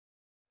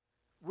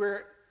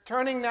We're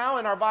turning now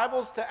in our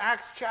Bibles to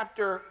Acts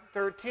chapter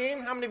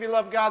 13. How many of you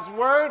love God's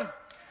Word?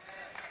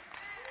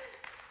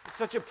 It's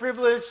such a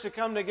privilege to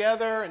come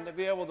together and to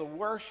be able to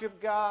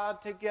worship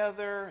God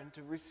together and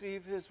to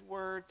receive His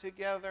Word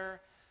together.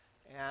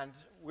 And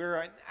we're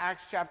in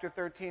Acts chapter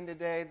 13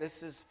 today.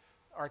 This is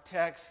our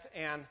text.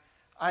 And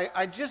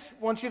I just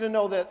want you to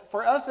know that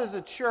for us as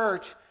a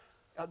church,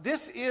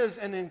 this is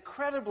an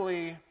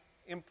incredibly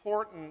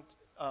important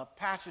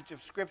passage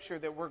of Scripture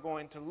that we're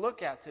going to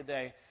look at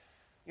today.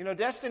 You know,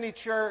 Destiny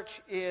Church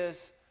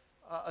is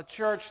a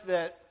church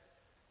that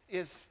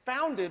is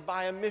founded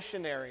by a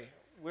missionary.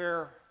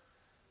 We're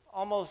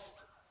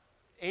almost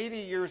 80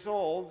 years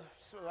old.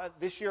 So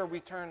this year we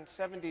turned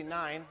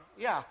 79.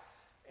 Yeah,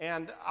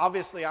 and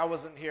obviously I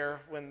wasn't here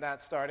when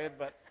that started,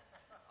 but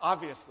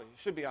obviously, it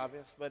should be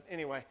obvious. But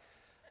anyway,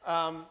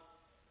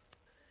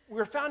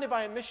 we're founded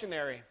by a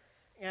missionary.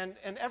 And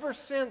ever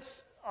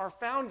since our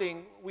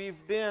founding,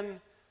 we've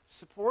been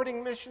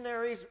supporting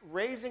missionaries,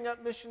 raising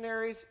up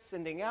missionaries,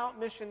 sending out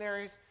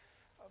missionaries,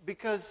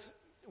 because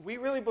we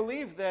really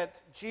believe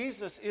that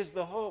Jesus is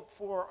the hope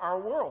for our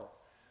world.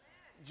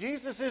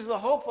 Jesus is the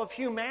hope of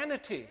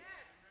humanity.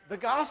 The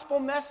gospel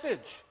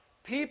message.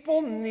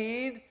 People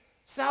need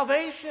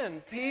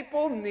salvation.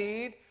 People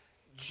need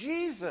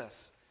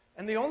Jesus.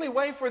 And the only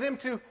way for them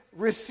to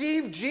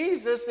receive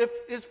Jesus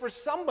is for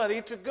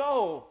somebody to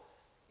go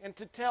and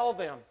to tell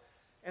them.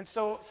 And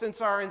so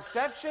since our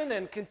inception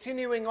and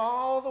continuing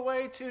all the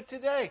way to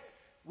today,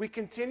 we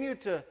continue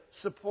to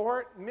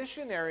support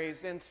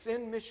missionaries and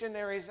send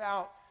missionaries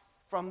out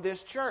from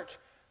this church.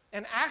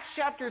 And Acts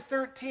chapter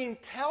 13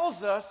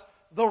 tells us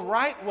the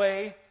right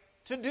way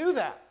to do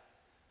that.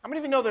 How many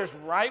of you know there's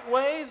right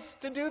ways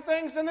to do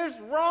things and there's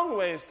wrong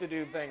ways to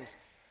do things?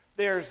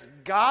 There's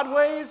God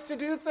ways to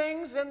do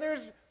things and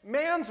there's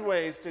man's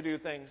ways to do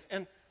things.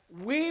 And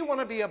we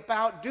want to be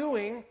about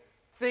doing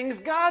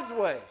things God's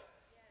way.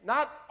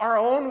 Not our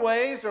own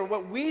ways or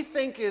what we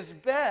think is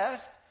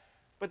best,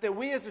 but that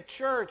we as a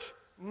church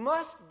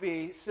must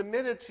be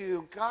submitted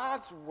to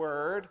God's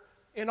word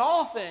in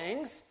all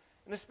things,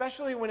 and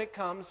especially when it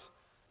comes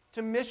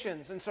to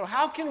missions. And so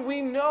how can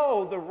we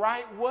know the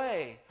right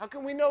way? How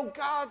can we know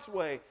God's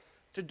way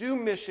to do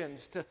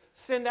missions, to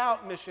send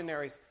out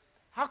missionaries?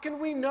 How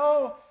can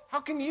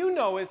you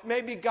know if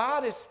maybe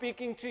God is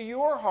speaking to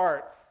your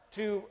heart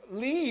to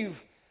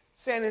leave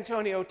San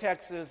Antonio,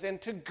 Texas,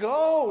 and to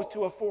go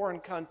to a foreign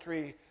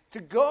country, to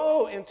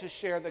go and to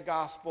share the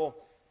gospel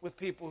with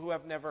people who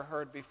have never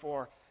heard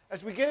before?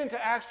 As we get into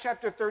Acts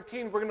chapter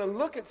 13, we're going to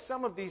look at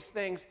some of these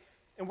things,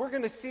 and we're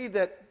going to see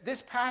that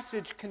this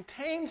passage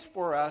contains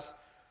for us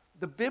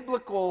the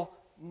biblical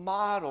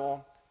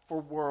model for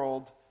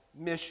world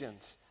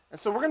missions. And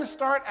so we're going to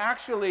start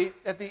actually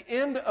at the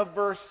end of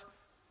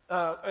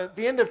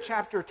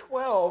chapter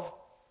 12,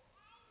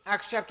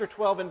 Acts chapter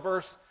 12 and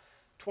verse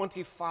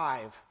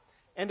 25.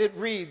 And it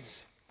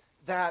reads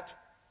that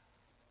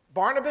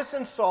Barnabas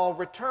and Saul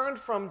returned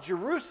from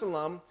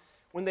Jerusalem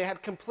when they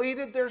had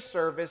completed their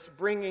service,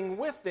 bringing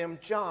with them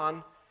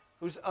John,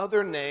 whose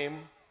other name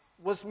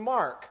was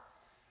Mark.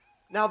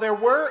 Now there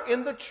were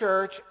in the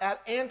church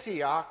at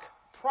Antioch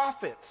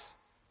prophets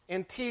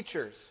and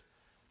teachers: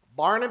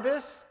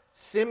 Barnabas,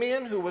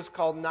 Simeon, who was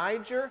called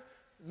Niger,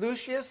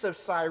 Lucius of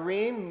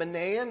Cyrene,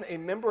 Manaen, a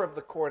member of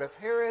the court of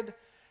Herod,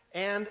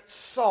 and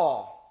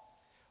Saul.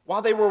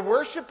 While they were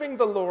worshiping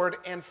the Lord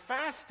and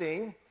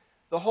fasting,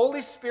 the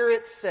Holy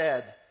Spirit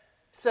said,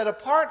 "Set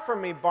apart for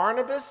me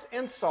Barnabas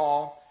and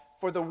Saul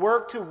for the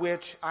work to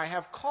which I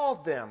have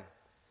called them."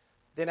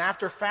 Then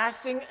after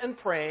fasting and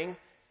praying,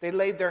 they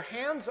laid their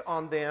hands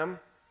on them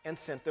and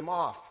sent them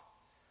off.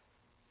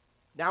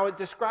 Now it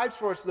describes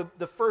for us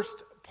the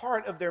first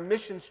part of their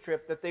missions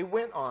trip that they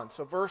went on.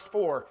 So verse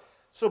 4,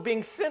 "So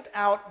being sent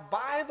out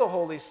by the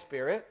Holy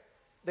Spirit,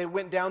 they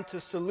went down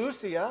to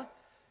Seleucia,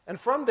 and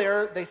from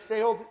there they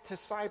sailed to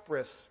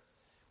Cyprus.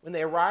 When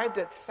they arrived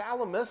at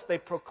Salamis, they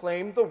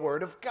proclaimed the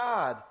word of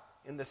God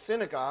in the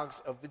synagogues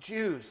of the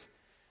Jews.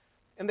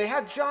 And they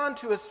had John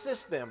to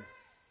assist them.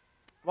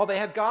 While they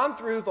had gone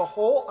through the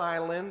whole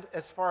island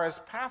as far as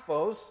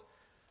Paphos,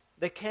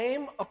 they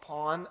came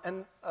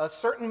upon a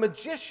certain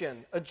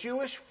magician, a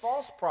Jewish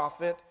false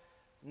prophet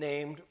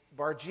named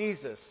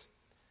Bar-Jesus.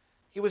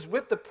 He was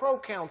with the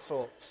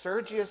proconsul,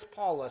 Sergius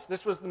Paulus."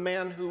 This was the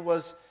man who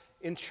was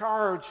in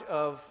charge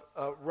of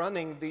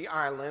running the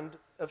island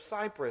of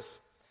Cyprus.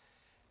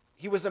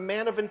 "He was a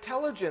man of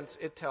intelligence,"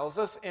 it tells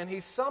us, "and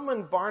he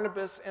summoned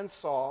Barnabas and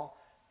Saul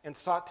and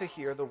sought to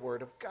hear the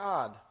word of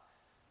God.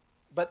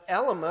 But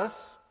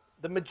Elymas,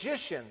 the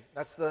magician,"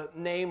 that's the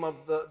name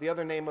of the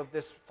other name of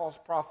this false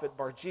prophet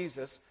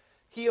Bar-Jesus,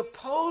 "he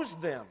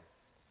opposed them,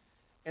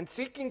 and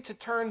seeking to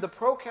turn the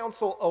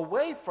proconsul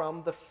away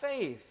from the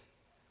faith.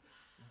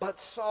 But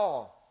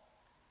Saul,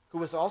 who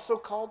was also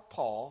called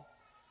Paul,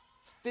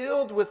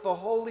 filled with the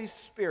Holy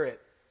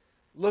Spirit,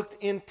 looked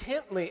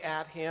intently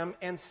at him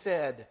and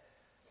said,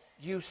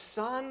 'You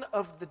son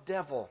of the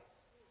devil,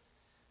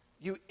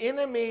 you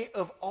enemy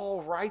of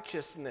all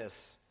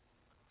righteousness,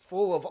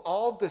 full of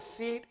all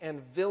deceit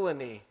and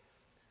villainy,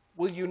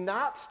 will you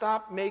not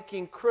stop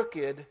making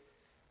crooked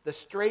the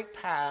straight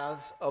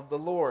paths of the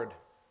Lord?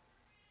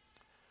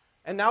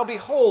 And now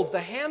behold,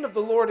 the hand of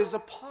the Lord is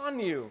upon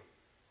you,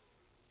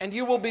 and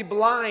you will be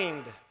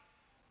blind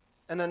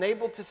and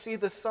unable to see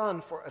the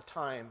sun for a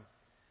time.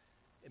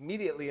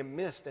 Immediately a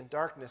mist and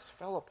darkness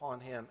fell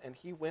upon him, and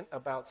he went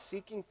about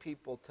seeking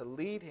people to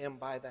lead him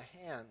by the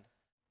hand.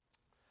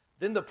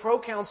 Then the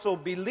proconsul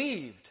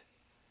believed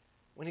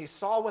when he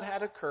saw what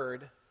had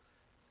occurred,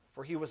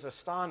 for he was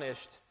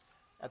astonished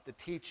at the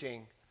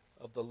teaching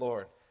of the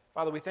Lord.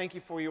 Father, we thank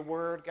you for your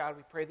word. God,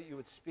 we pray that you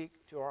would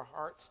speak to our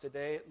hearts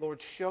today.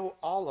 Lord, show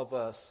all of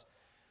us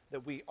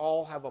that we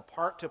all have a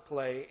part to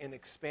play in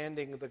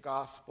expanding the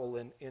gospel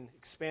and in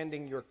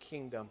expanding your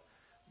kingdom.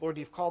 Lord,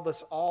 you've called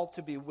us all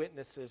to be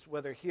witnesses,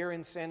 whether here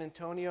in San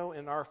Antonio,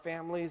 in our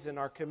families, in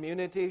our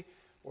community,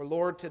 or,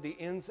 Lord, to the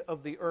ends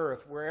of the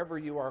earth, wherever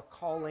you are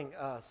calling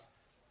us.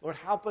 Lord,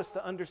 help us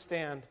to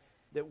understand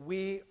that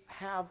we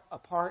have a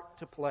part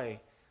to play.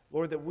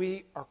 Lord, that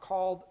we are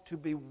called to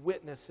be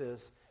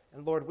witnesses.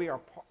 And, Lord, we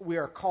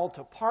are called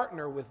to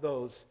partner with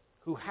those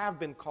who have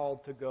been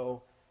called to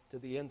go to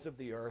the ends of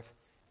the earth.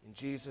 In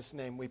Jesus'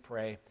 name we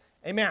pray.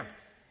 Amen.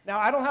 Now,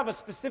 I don't have a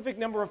specific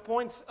number of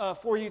points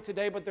for you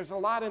today, but there's a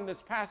lot in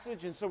this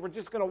passage, and so we're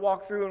just going to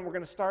walk through and we're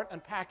going to start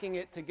unpacking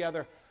it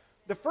together.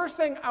 The first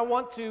thing I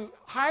want to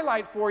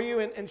highlight for you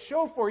and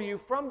show for you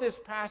from this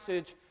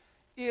passage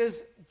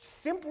is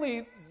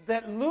simply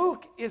that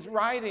Luke is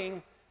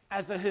writing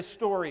as a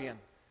historian.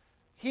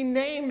 He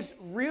names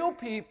real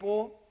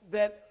people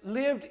that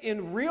lived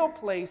in real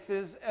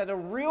places at a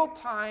real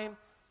time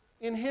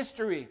in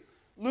history.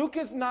 Luke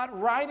is not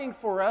writing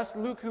for us.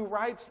 Luke, who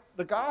writes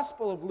the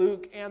Gospel of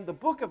Luke and the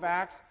book of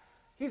Acts,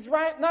 he's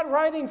not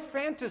writing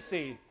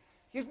fantasy.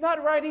 He's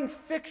not writing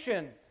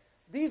fiction.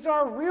 These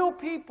are real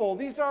people.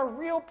 These are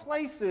real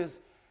places.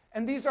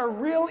 And these are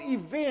real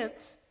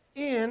events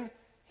in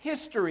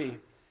history.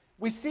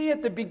 We see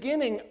at the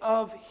beginning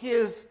of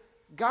his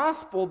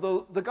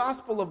Gospel, the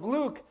Gospel of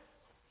Luke,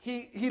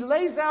 he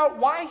lays out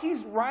why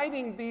he's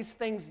writing these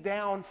things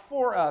down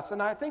for us.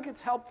 And I think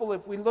it's helpful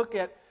if we look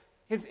at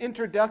his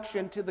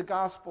introduction to the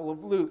Gospel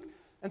of Luke.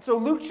 And so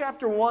Luke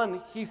chapter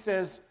 1, he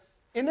says,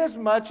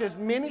 "Inasmuch as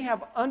many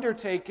have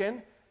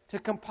undertaken to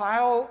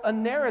compile a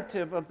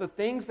narrative of the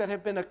things that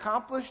have been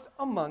accomplished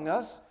among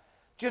us,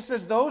 just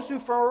as those who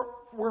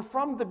were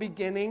from the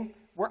beginning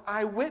were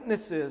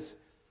eyewitnesses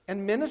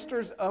and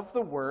ministers of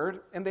the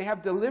word, and they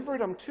have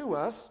delivered them to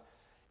us,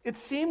 it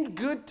seemed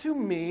good to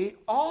me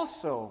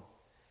also,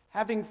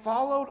 having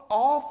followed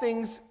all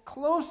things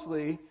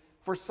closely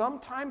for some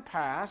time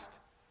past,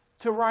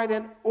 to write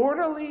an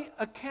orderly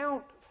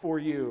account for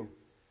you."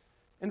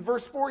 In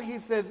verse 4, he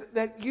says,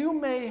 "that you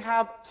may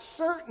have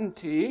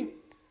certainty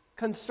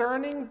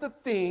concerning the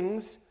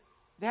things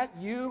that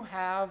you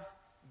have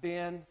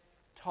been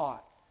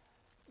taught."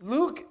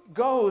 Luke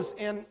goes,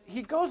 and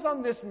he goes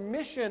on this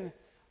mission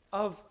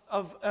of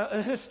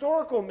a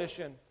historical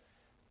mission.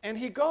 And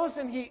he goes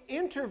and he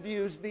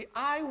interviews the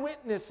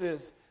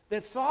eyewitnesses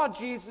that saw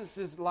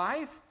Jesus'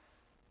 life,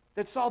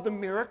 that saw the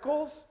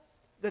miracles,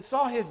 that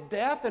saw his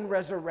death and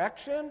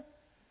resurrection.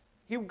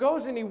 He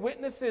goes and he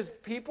witnesses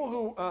people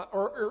who,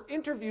 or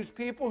interviews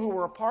people who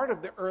were a part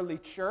of the early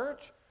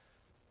church.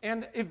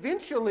 And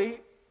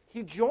eventually,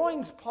 he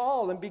joins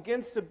Paul and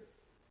begins to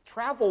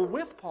travel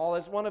with Paul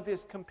as one of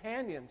his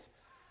companions.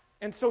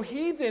 And so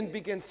he then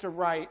begins to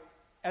write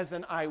as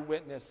an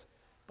eyewitness.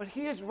 But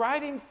he is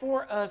writing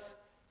for us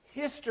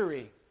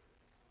history.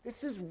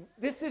 This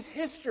is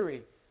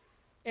history.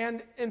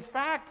 And in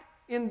fact,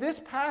 in this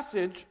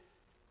passage,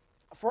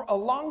 for a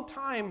long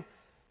time,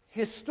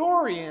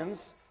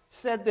 historians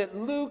said that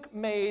Luke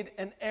made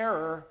an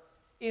error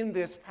in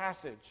this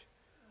passage.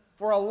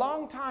 For a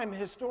long time,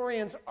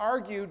 historians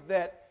argued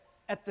that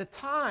at the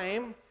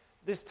time,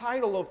 this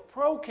title of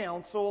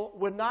proconsul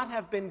would not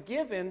have been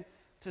given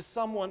to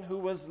someone who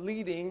was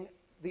leading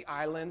the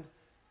island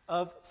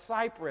of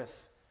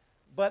Cyprus.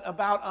 But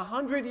about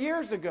 100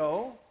 years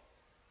ago,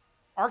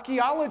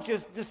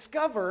 archaeologists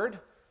discovered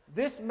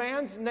this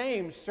man's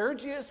name,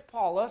 Sergius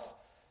Paulus,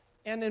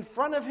 and in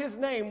front of his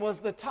name was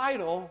the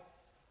title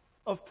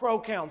of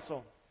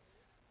proconsul.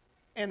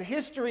 And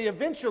history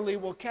eventually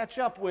will catch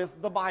up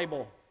with the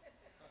Bible.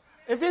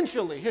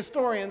 Eventually,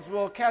 historians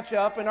will catch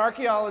up and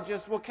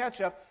archaeologists will catch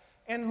up.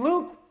 And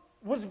Luke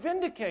was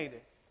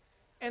vindicated.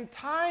 And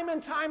time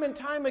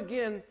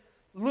again,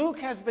 Luke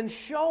has been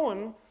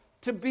shown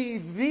to be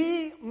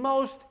the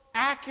most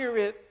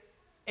accurate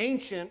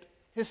ancient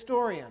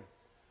historian.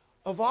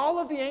 Of all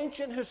of the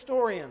ancient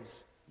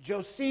historians,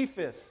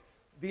 Josephus,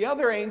 the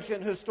other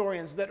ancient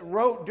historians that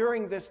wrote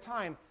during this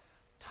time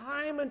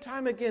and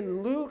time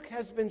again, Luke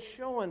has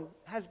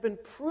been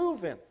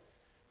proven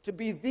to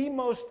be the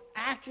most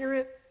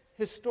accurate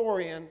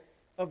historian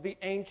of the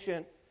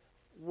ancient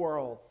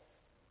world.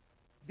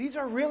 These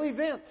are real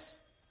events.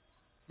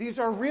 These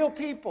are real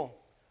people.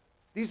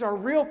 These are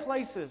real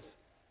places.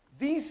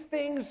 These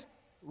things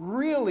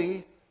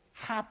really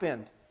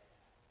happened.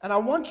 And I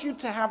want you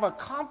to have a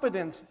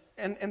confidence,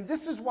 and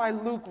this is why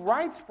Luke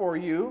writes for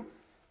you,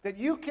 that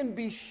you can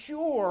be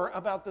sure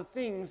about the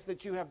things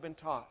that you have been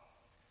taught,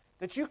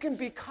 that you can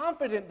be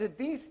confident that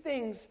these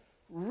things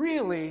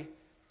really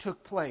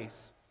took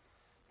place.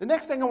 The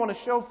next thing I want to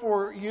show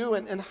for you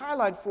and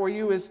highlight for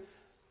you is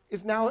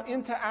now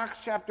into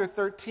Acts chapter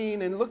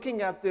 13 and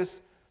looking at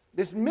this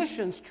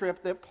missions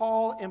trip that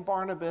Paul and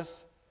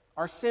Barnabas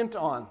are sent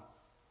on.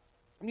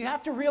 And you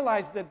have to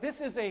realize that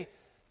this is a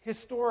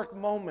historic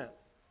moment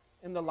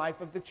in the life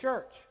of the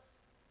church.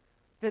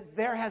 That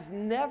there has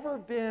never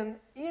been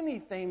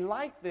anything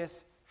like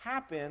this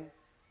happen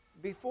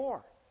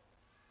before.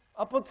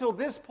 Up until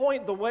this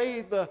point, the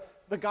way the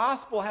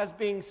gospel has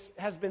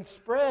been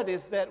spread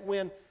is that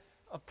when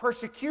a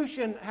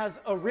persecution has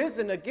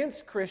arisen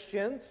against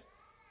Christians,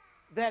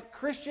 that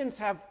Christians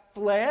have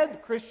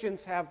fled,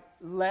 Christians have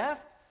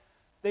left,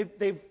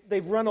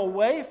 they've run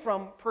away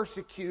from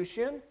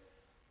persecution,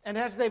 and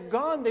as they've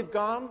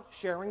gone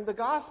sharing the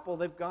gospel,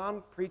 they've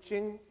gone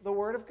preaching the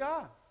word of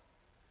God.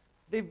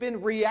 They've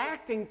been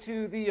reacting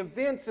to the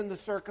events and the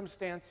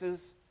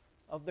circumstances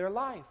of their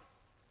life.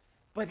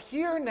 But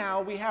here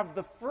now we have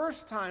the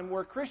first time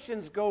where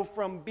Christians go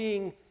from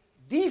being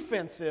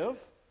defensive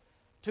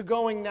to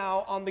going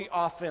now on the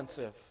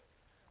offensive.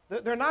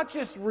 They're not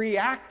just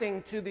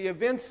reacting to the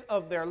events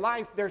of their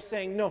life, they're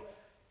saying, no,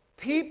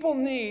 people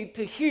need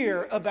to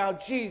hear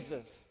about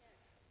Jesus.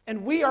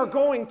 And we are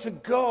going to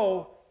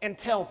go and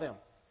tell them.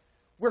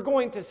 We're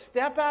going to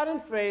step out in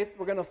faith,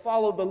 we're going to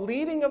follow the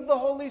leading of the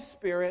Holy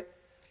Spirit,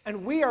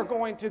 and we are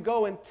going to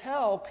go and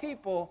tell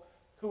people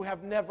who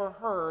have never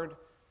heard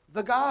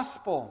the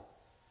gospel.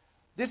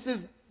 This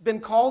has been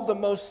called the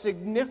most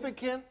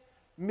significant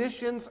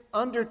missions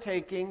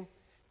undertaking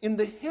in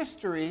the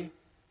history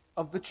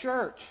of the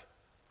church.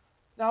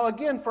 Now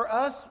again, for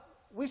us,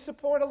 we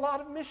support a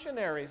lot of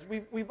missionaries.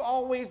 We've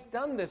always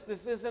done this.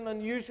 This isn't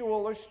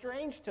unusual or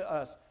strange to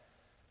us.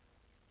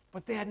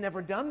 But they had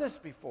never done this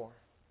before.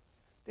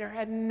 There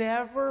had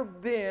never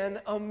been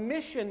a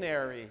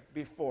missionary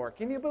before.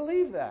 Can you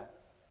believe that?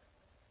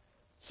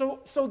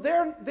 So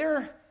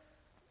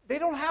they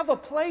don't have a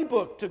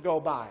playbook to go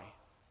by.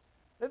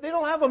 They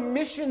don't have a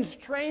missions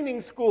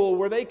training school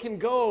where they can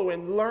go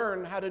and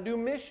learn how to do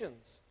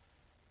missions.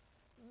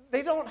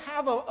 They don't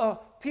have a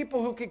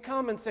people who can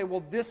come and say,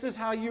 well, this is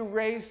how you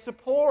raise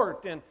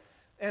support,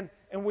 and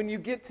when you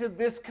get to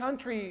this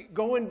country,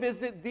 go and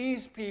visit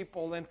these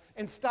people,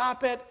 and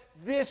stop at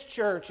this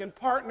church and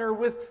partner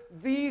with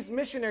these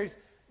missionaries.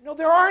 No,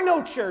 there are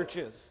no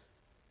churches.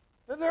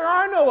 There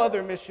are no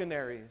other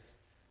missionaries.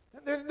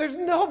 There's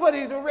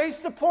nobody to raise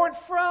support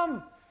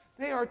from.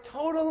 They are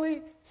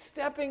totally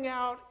stepping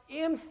out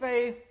in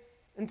faith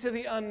into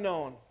the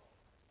unknown.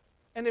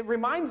 And it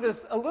reminds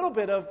us a little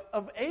bit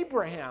of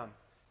Abraham.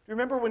 Do you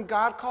remember when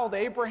God called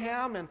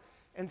Abraham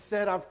and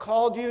said, I've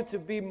called you to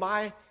be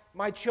my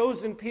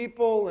chosen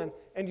people,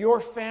 and your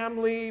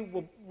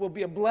family will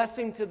be a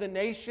blessing to the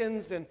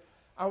nations, and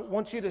I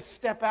want you to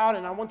step out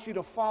and I want you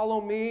to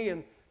follow me.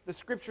 And the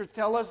scripture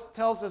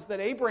tells us that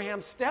Abraham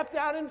stepped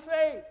out in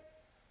faith.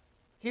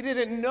 He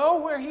didn't know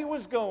where he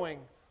was going,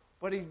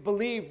 but he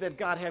believed that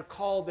God had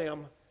called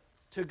him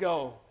to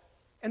go.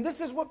 And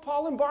this is what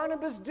Paul and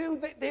Barnabas do.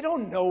 They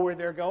don't know where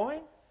they're going.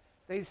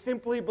 They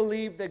simply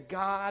believe that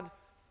God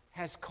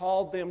has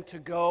called them to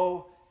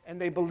go, and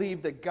they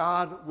believe that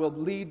God will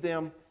lead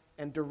them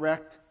and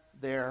direct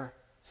their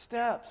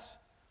steps.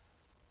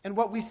 And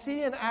what we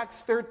see in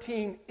Acts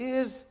 13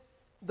 is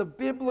the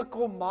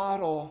biblical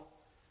model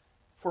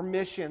for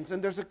missions.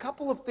 And there's a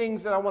couple of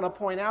things that I want to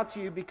point out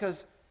to you,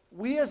 because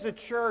we as a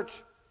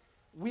church,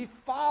 we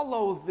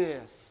follow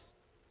this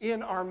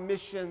in our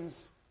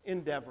missions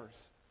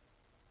endeavors.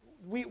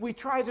 We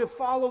try to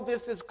follow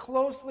this as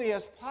closely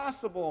as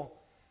possible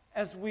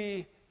as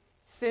we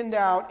send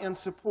out and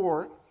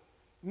support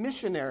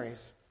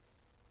missionaries.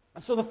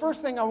 And so the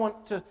first thing I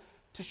want to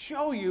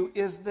show you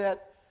is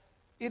that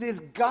it is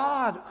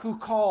God who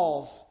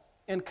calls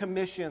and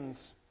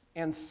commissions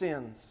and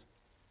sends.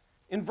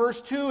 In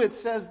verse 2, it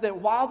says that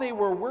while they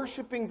were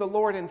worshiping the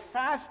Lord and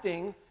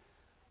fasting,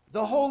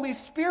 the Holy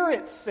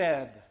Spirit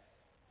said,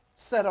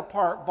 set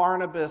apart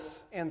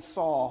Barnabas and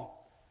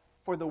Saul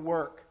for the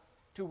work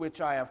to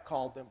which I have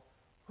called them.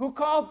 Who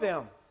called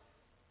them?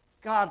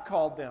 God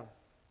called them.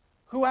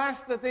 Who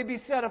asked that they be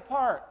set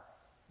apart?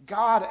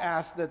 God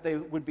asked that they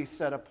would be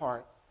set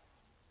apart.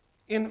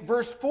 In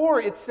verse 4,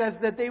 it says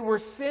that they were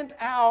sent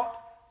out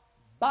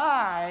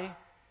by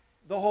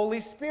the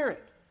Holy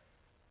Spirit.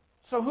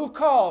 So who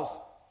calls?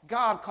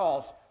 God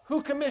calls.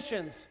 Who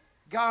commissions?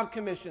 God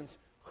commissions.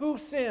 Who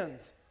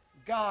sends?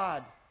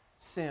 God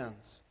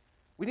sends.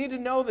 We need to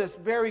know this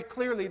very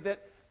clearly, that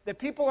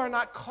people are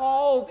not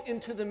called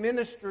into the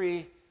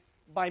ministry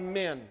by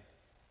men.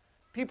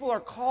 People are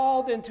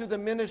called into the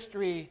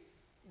ministry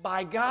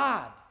by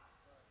God.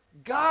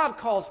 God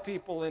calls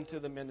people into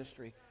the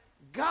ministry.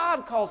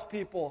 God calls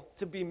people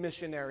to be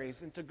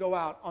missionaries and to go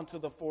out onto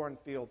the foreign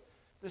field.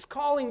 This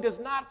calling does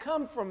not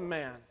come from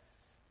man.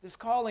 This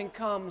calling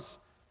comes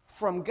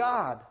from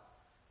God.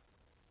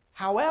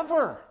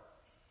 However,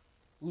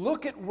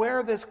 look at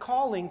where this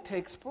calling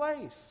takes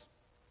place.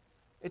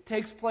 It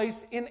takes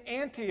place in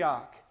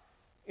Antioch,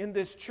 in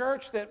this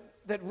church that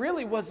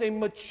really was a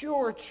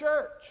mature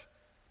church.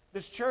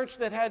 This church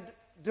that had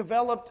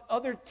developed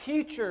other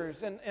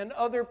teachers and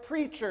other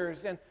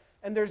preachers,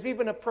 and there's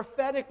even a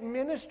prophetic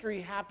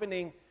ministry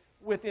happening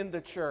within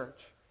the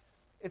church.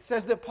 It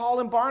says that Paul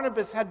and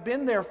Barnabas had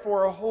been there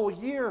for a whole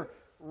year,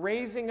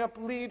 raising up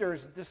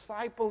leaders,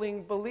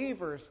 discipling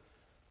believers.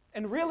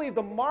 And really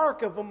the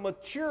mark of a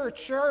mature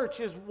church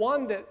is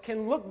one that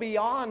can look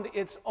beyond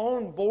its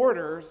own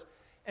borders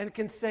and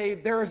can say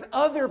there's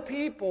other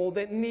people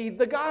that need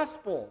the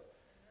gospel.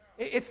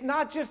 It's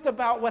not just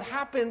about what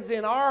happens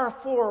in our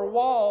four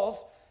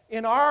walls,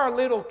 in our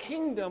little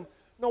kingdom.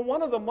 No,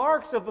 one of the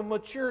marks of a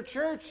mature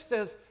church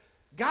says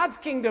God's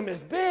kingdom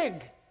is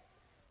big.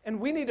 And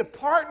we need to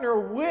partner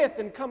with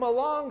and come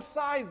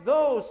alongside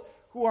those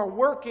who are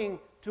working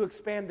to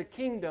expand the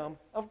kingdom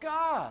of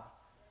God.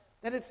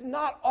 That it's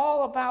not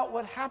all about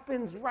what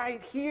happens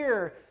right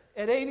here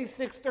at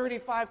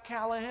 8635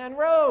 Callahan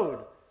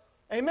Road.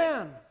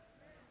 Amen.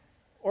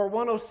 Or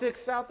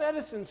 106 South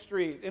Edison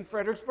Street in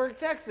Fredericksburg,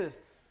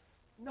 Texas.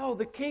 No,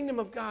 the kingdom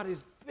of God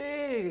is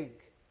big.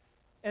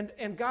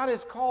 And God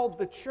has called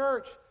the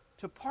church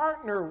to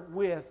partner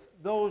with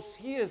those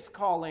He is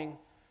calling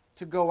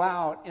to go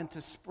out and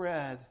to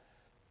spread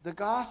the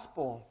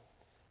gospel.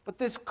 But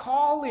this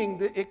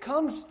calling, it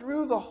comes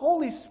through the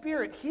Holy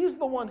Spirit. He's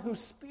the one who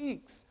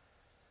speaks.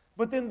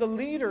 But then the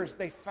leaders,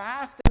 they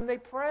fast and they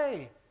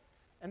pray.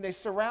 And they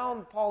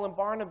surround Paul and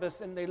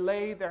Barnabas and they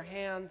lay their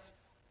hands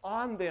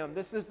on them.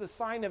 This is a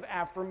sign of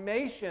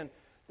affirmation.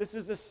 This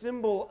is a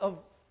symbol of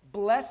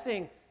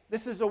blessing.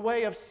 This is a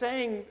way of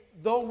saying,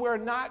 though we're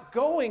not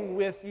going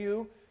with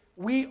you,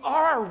 we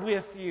are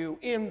with you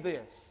in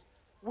this.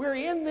 We're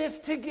in this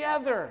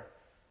together.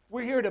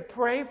 We're here to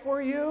pray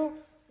for you.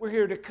 We're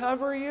here to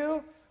cover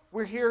you.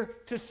 We're here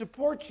to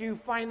support you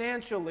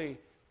financially.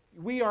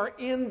 We are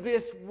in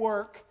this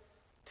work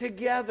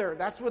together.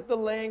 That's what the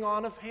laying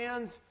on of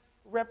hands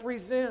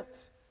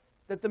represents.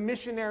 That the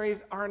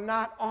missionaries are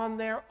not on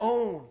their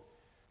own.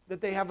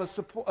 That they have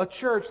a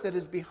church that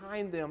is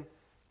behind them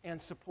and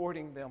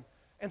supporting them.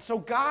 And so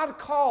God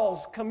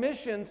calls,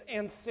 commissions,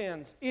 and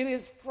sends. It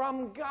is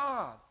from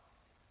God.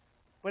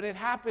 But it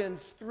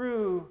happens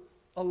through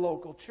a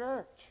local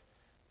church.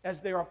 As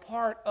they're a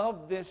part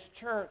of this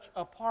church,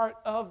 a part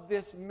of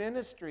this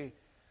ministry,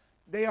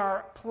 they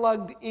are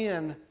plugged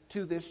in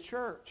to this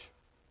church.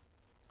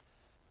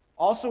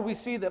 Also, we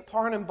see that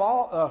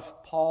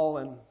Paul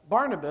and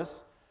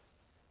Barnabas,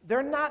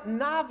 they're not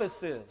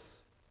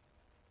novices.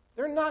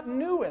 They're not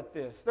new at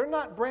this. They're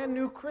not brand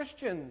new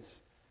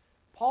Christians.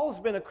 Paul's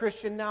been a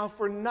Christian now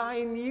for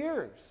 9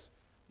 years.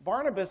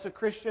 Barnabas a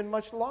Christian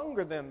much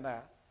longer than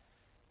that.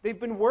 They've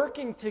been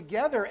working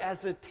together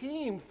as a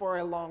team for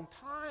a long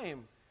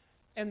time.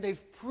 And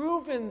they've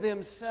proven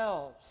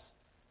themselves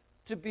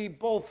to be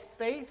both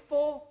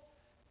faithful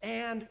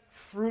and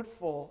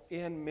fruitful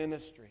in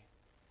ministry.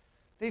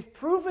 They've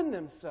proven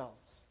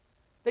themselves.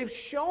 They've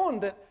shown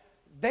that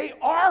they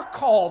are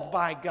called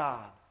by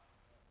God.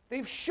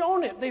 They've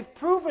shown it. They've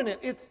proven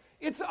it.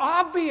 It's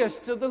obvious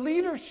to the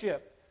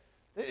leadership.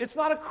 It's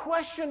not a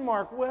question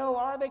mark. Well,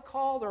 are they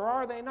called or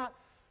are they not?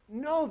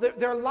 No,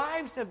 their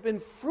lives have been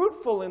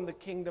fruitful in the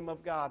kingdom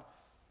of God.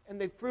 And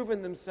they've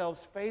proven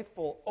themselves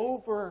faithful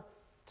over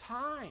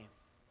time.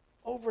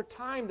 Over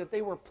time that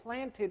they were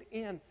planted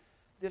in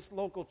this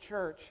local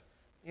church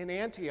in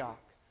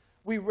Antioch.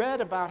 We read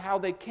about how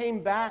they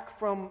came back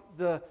from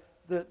the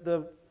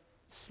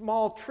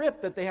small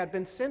trip that they had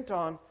been sent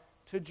on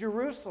to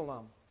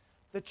Jerusalem.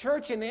 The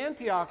church in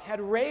Antioch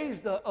had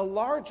raised a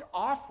large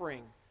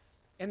offering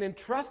and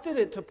entrusted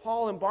it to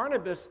Paul and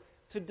Barnabas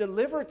to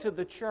deliver to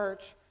the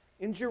church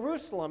in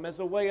Jerusalem as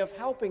a way of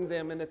helping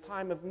them in a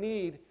time of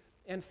need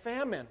and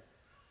famine.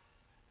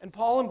 And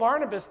Paul and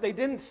Barnabas, they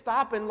didn't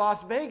stop in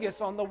Las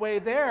Vegas on the way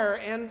there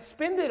and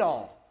spend it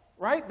all,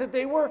 right? That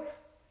they were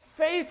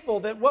faithful,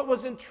 that what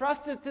was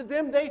entrusted to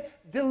them, they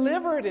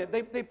delivered it.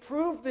 They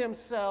proved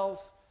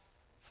themselves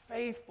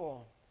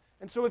faithful.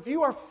 And so if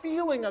you are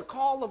feeling a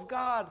call of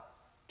God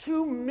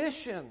to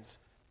missions,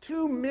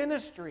 to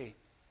ministry,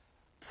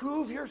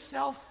 prove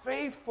yourself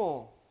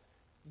faithful.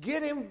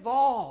 Get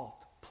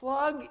involved.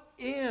 Plug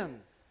in.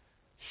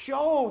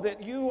 Show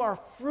that you are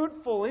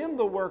fruitful in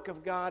the work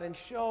of God and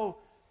show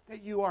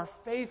that you are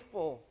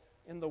faithful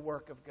in the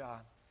work of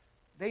God.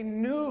 They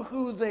knew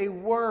who they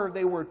were.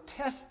 They were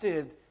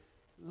tested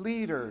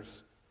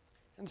leaders.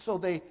 And so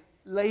they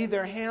lay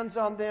their hands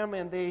on them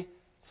and they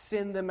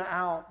send them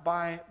out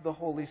by the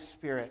Holy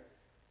Spirit.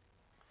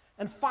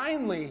 And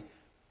finally,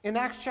 in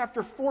Acts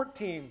chapter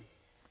 14,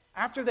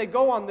 after they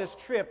go on this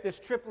trip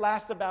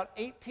lasts about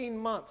 18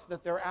 months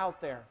that they're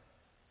out there.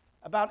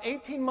 About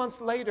 18 months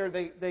later,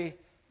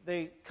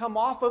 they come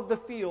off of the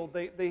field.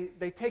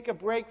 They take a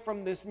break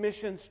from this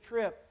missions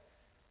trip.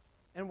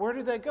 And where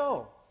do they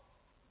go?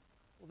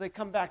 Well, they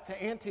come back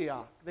to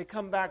Antioch. They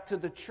come back to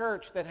the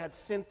church that had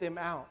sent them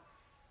out.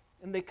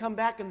 And they come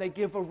back and they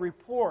give a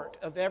report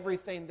of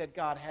everything that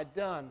God had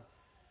done.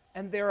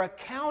 And they're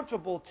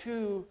accountable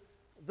to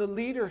the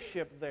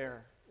leadership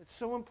there It's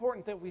so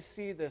important that we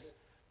see this,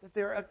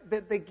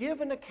 that they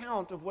give an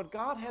account of what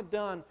God had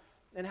done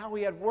and how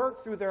He had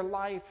worked through their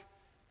life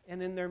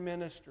and in their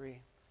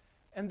ministry.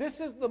 And this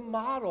is the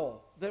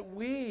model that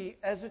we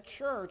as a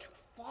church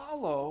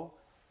follow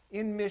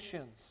in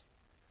missions.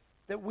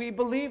 That we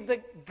believe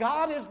that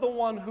God is the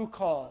one who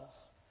calls.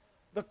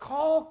 The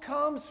call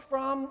comes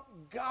from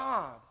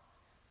God.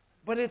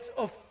 But it's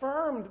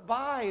affirmed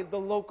by the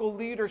local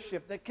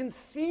leadership that can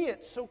see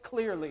it so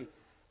clearly,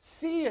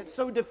 see it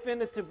so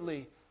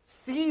definitively,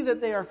 see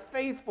that they are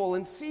faithful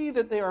and see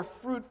that they are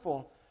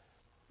fruitful.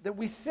 That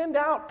we send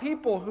out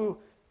people who,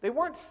 they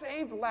weren't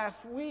saved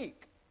last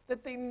week,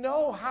 that they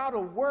know how to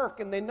work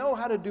and they know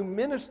how to do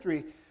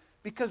ministry,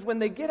 because when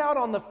they get out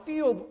on the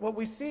field, what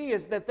we see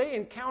is that they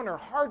encounter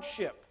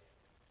hardship,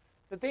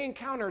 that they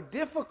encounter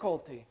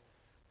difficulty,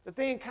 that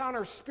they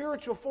encounter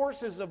spiritual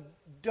forces of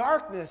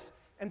darkness.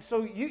 And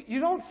so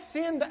you don't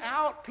send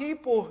out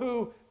people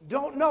who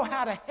don't know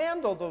how to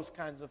handle those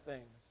kinds of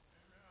things.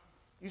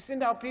 You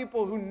send out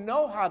people who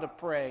know how to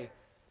pray,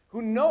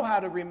 who know how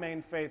to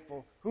remain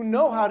faithful, who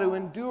know how to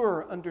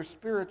endure under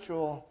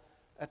spiritual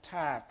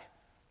attack.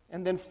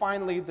 And then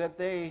finally, that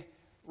they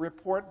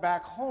report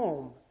back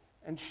home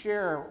and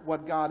share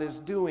what God is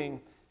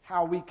doing,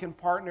 how we can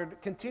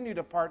continue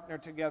to partner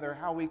together,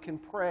 how we can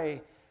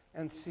pray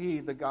and see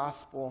the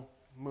gospel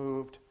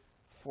moved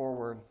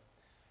forward.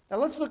 Now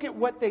let's look at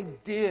what they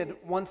did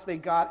once they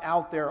got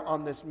out there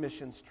on this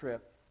missions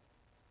trip.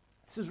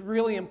 This is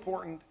really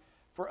important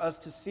for us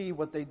to see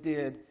what they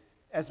did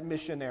as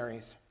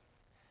missionaries.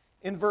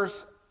 In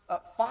verse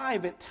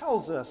 5, it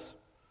tells us,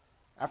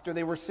 after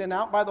they were sent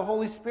out by the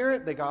Holy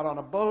Spirit, they got on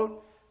a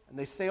boat and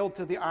they sailed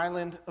to the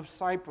island of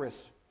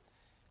Cyprus.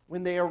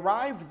 When they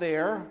arrived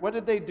there, what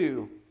did they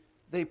do?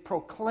 They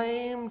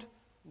proclaimed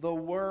the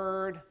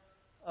word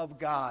of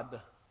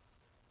God.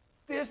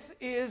 This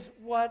is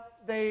what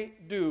they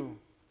do.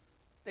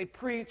 They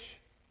preach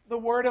the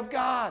word of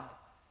God.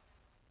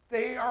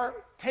 They are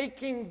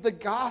taking the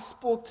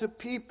gospel to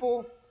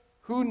people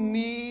who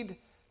need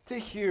to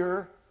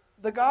hear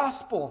the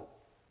gospel.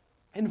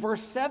 In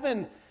verse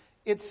 7,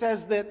 it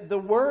says that the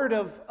word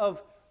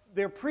of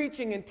their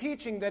preaching and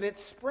teaching, that it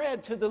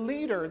spread to the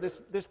leader,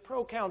 this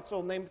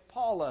proconsul named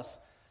Paulus,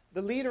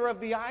 the leader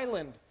of the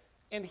island.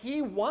 And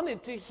he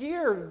wanted to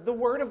hear the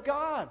word of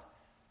God.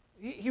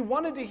 He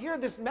wanted to hear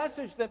this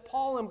message that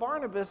Paul and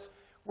Barnabas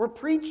were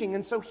preaching.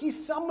 And so he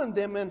summoned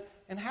them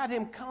and had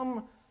him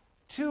come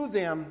to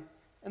them.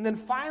 And then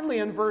finally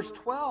in verse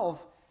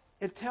 12,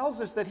 it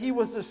tells us that he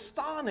was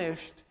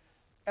astonished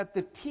at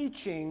the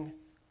teaching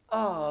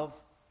of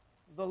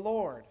the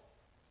Lord.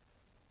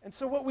 And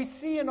so what we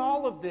see in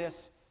all of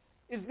this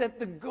is that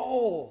the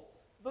goal,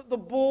 the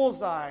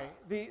bullseye,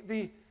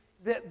 the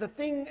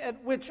thing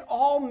at which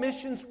all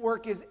missions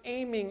work is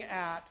aiming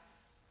at,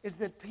 is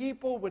that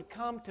people would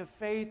come to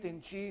faith in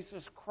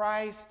Jesus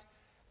Christ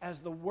as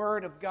the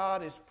Word of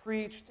God is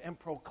preached and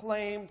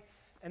proclaimed,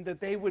 and that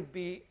they would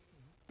be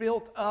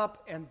built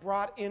up and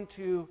brought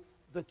into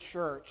the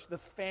church, the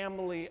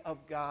family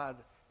of God,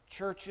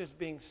 churches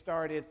being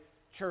started,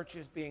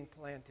 churches being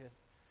planted.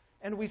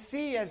 And we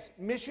see as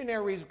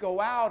missionaries go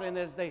out and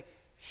as they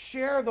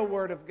share the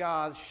Word of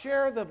God,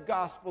 share the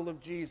gospel of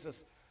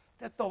Jesus,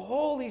 that the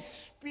Holy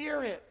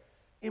Spirit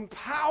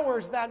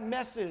empowers that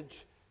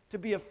message to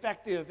be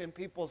effective in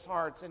people's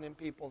hearts and in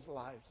people's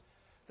lives.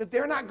 That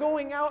they're not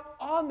going out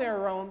on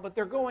their own, but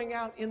they're going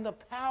out in the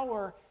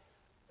power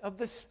of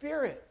the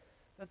Spirit.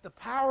 That the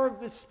power of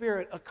the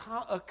Spirit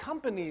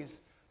accompanies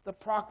the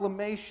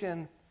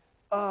proclamation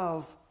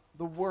of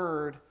the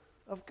Word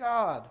of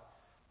God.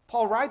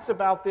 Paul writes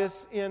about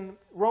this in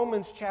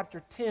Romans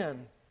chapter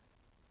 10.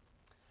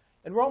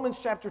 In Romans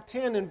chapter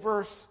 10 in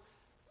verse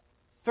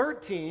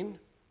 13,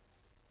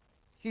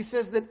 he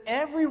says that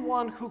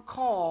everyone who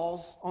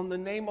calls on the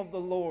name of the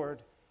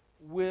Lord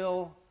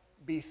will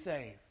be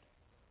saved.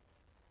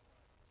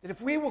 That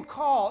if we will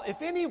call,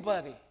 if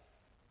anybody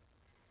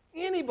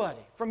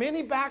from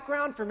any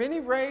background, from any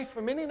race,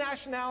 from any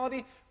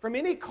nationality, from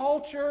any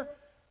culture,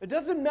 it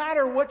doesn't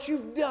matter what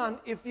you've done,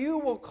 if you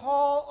will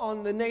call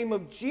on the name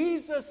of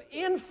Jesus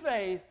in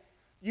faith,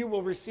 you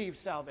will receive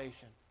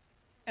salvation.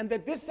 And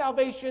that this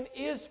salvation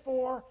is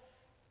for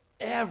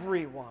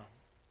everyone.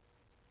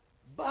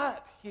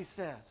 But, he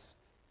says,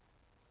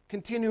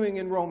 continuing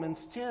in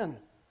Romans 10,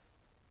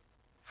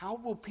 how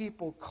will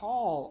people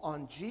call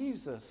on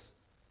Jesus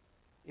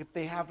if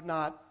they have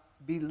not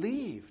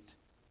believed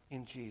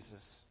in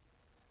Jesus?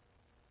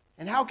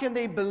 And how can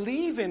they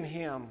believe in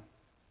Him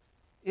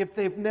if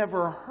they've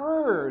never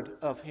heard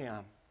of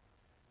Him?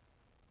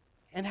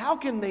 And how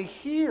can they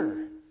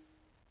hear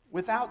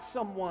without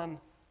someone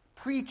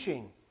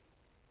preaching?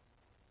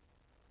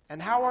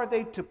 And how are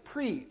they to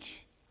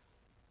preach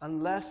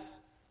unless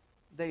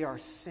they are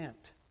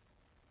sent?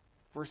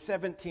 Verse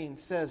 17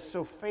 says,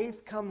 so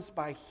faith comes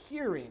by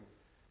hearing,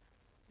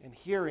 and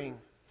hearing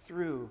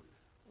through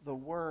the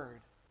word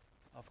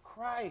of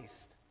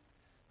Christ.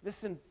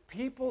 Listen,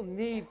 people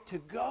need to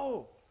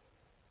go.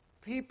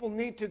 People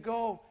need to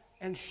go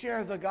and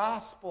share the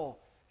gospel,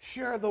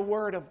 Share the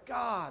word of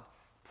God.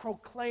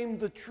 Proclaim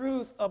the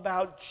truth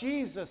about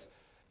Jesus,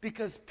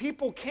 because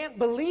people can't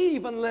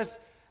believe unless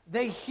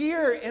they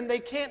hear, and they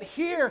can't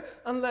hear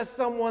unless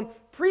someone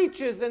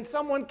preaches, and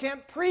someone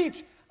can't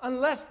preach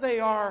unless they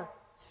are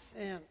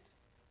sent.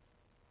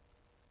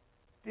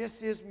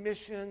 This is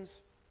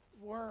missions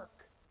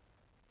work.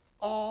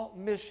 All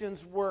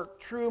missions work,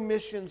 true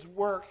missions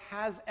work,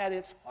 has at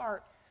its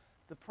heart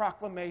the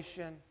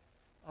proclamation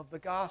of the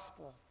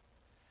gospel.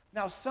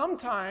 Now,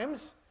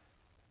 sometimes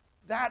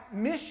that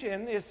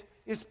mission is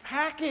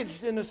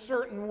packaged in a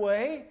certain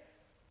way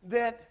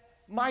that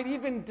might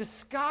even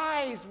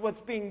disguise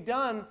what's being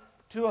done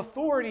to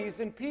authorities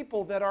and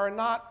people that are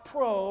not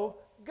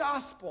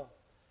pro-gospel.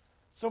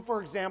 So,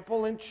 for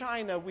example, in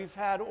China, we've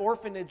had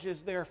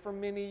orphanages there for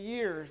many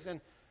years,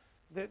 and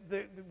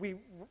we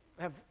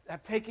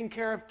have taken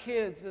care of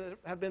kids that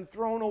have been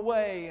thrown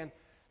away,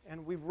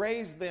 and we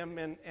raise them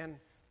and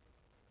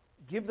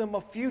give them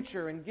a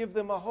future and give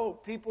them a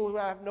hope. People who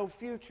have no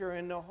future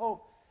and no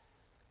hope.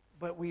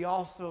 But we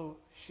also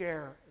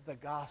share the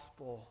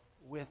gospel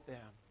with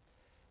them.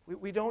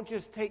 We don't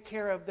just take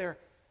care of their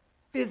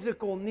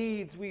physical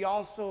needs, we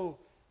also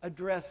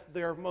address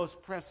their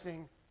most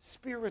pressing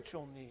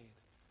spiritual need.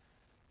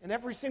 And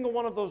every single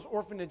one of those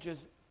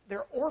orphanages,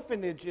 they're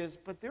orphanages,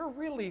 but they're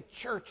really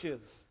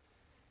churches.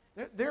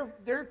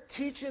 They're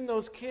teaching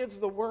those kids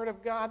the Word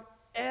of God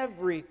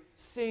every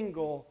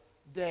single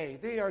day.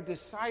 They are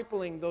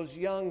discipling those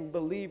young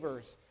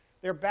believers.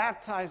 They're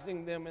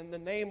baptizing them in the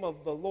name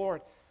of the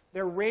Lord.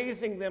 They're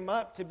raising them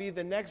up to be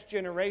the next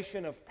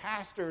generation of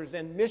pastors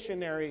and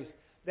missionaries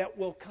that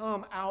will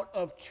come out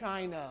of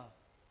China.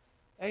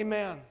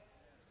 Amen.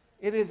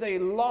 It is a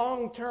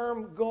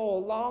long-term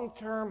goal,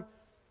 long-term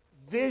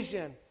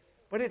vision.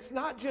 But it's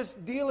not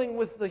just dealing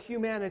with the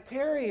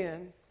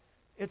humanitarian,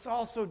 it's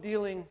also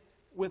dealing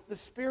with the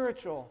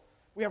spiritual.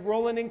 We have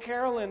Roland and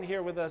Carolyn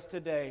here with us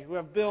today who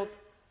have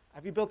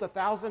you built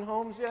 1,000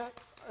 homes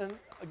yet? And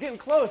getting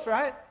close,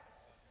 right?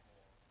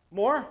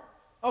 More?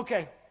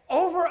 Okay.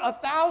 Over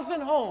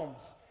 1,000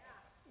 homes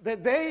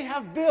that they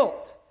have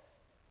built.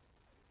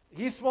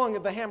 He swung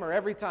at the hammer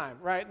every time,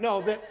 right?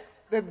 No,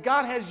 that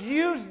God has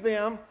used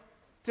them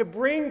to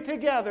bring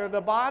together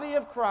the body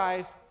of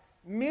Christ.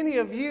 Many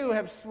of you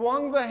have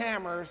swung the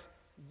hammers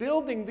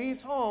building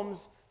these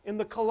homes in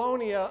the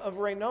colonia of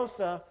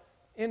Reynosa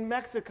in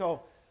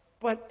Mexico.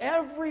 But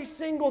every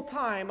single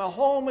time a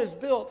home is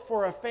built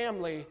for a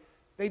family,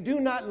 they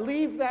do not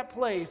leave that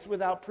place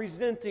without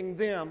presenting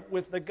them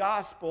with the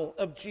gospel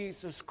of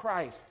Jesus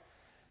Christ.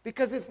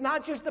 Because it's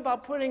not just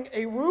about putting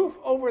a roof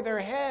over their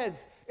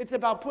heads, it's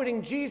about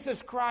putting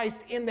Jesus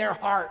Christ in their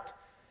heart.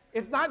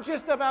 It's not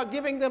just about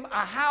giving them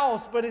a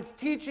house, but it's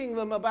teaching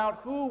them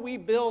about who we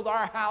build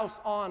our house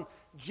on,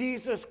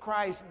 Jesus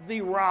Christ,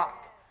 the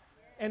rock.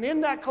 And in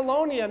that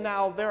colonia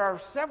now, there are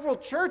several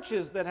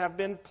churches that have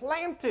been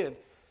planted.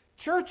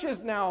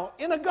 Churches now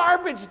in a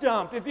garbage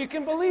dump, if you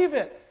can believe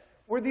it,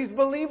 where these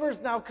believers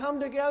now come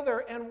together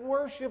and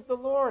worship the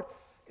Lord.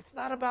 It's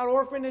not about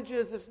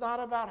orphanages, it's not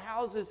about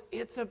houses,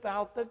 it's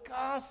about the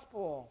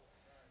gospel.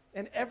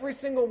 And every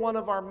single one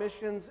of our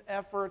missions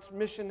efforts,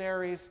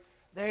 missionaries,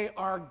 they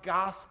are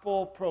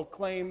gospel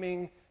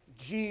proclaiming,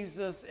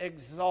 Jesus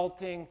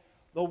exalting,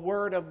 the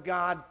Word of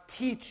God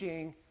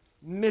teaching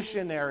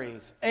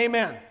missionaries.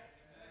 Amen.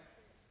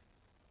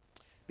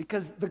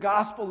 Because the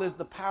gospel is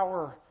the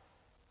power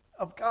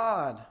of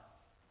God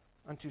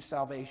unto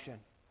salvation.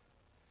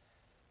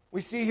 We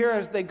see here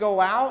as they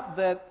go out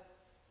that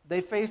they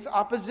face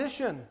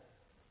opposition.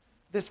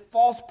 This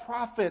false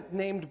prophet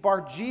named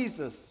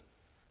Bar-Jesus,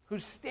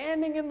 who's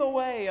standing in the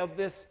way of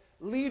this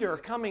leader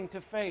coming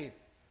to faith.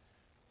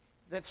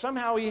 That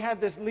somehow he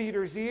had this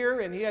leader's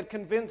ear and he had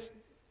convinced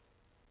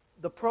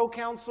the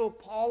proconsul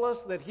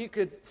Paulus that he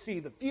could see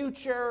the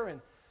future. And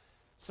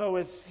so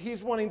as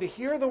he's wanting to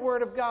hear the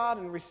word of God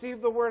and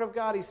receive the word of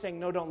God, he's saying,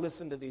 no, don't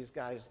listen to these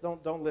guys.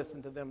 Don't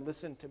listen to them.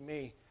 Listen to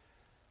me.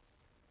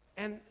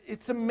 And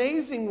it's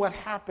amazing what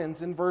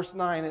happens in verse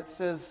 9. It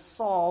says,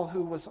 Saul,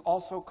 who was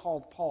also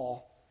called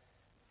Paul,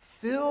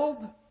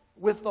 filled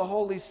with the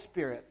Holy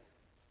Spirit,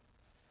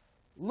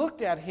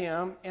 looked at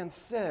him and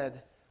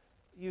said,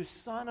 you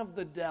son of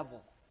the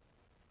devil.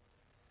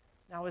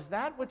 Now, is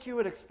that what you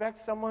would expect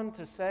someone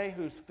to say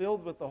who's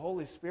filled with the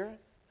Holy Spirit?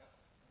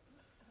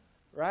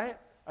 Right?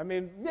 I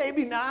mean,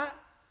 maybe not.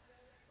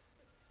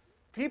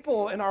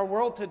 People in our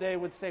world today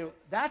would say,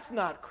 that's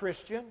not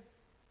Christian.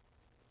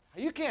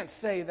 You can't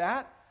say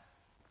that.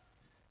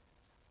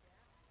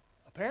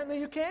 Apparently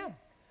you can.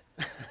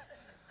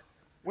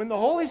 When the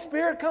Holy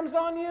Spirit comes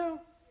on you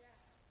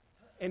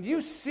and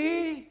you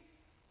see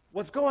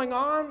what's going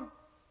on,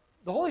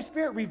 the Holy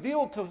Spirit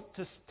revealed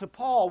to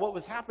Paul what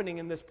was happening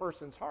in this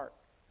person's heart.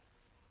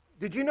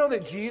 Did you know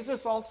that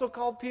Jesus also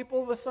called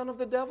people the son of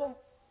the devil?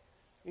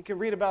 You can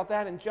read about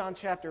that in John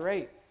chapter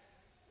 8.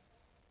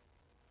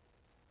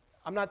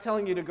 I'm not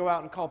telling you to go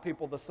out and call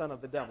people the son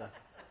of the devil,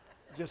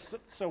 just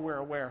so we're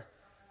aware.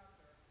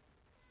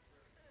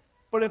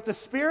 But if the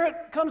Spirit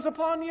comes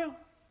upon you,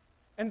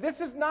 And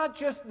this is not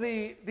just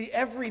the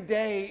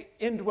everyday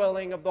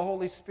indwelling of the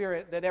Holy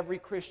Spirit that every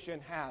Christian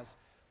has.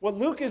 What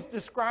Luke is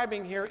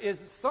describing here is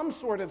some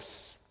sort of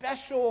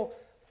special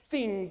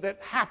thing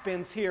that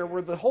happens here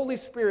where the Holy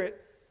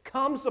Spirit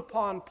comes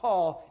upon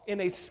Paul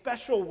in a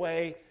special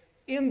way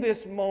in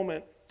this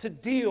moment to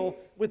deal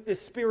with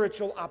this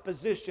spiritual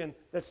opposition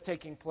that's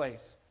taking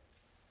place.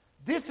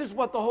 This is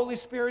what the Holy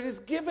Spirit is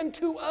given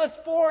to us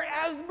for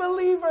as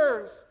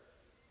believers.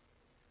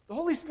 The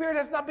Holy Spirit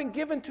has not been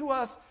given to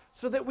us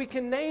so that we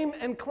can name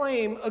and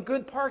claim a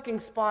good parking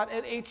spot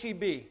at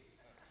HEB.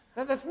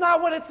 That's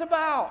not what it's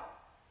about.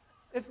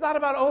 It's not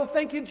about, oh,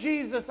 thank you,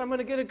 Jesus, I'm going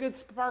to get a good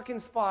parking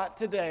spot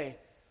today.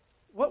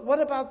 What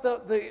about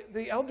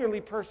the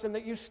elderly person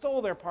that you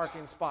stole their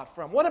parking spot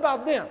from? What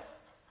about them?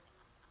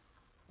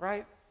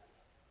 Right?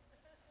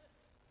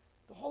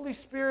 The Holy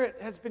Spirit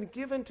has been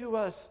given to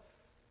us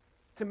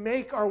to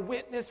make our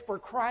witness for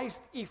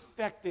Christ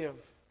effective.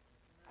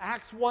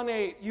 Acts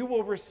 1:8, you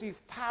will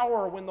receive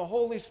power when the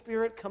Holy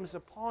Spirit comes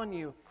upon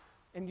you,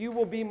 and you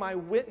will be my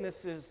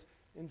witnesses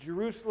in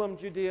Jerusalem,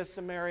 Judea,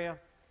 Samaria,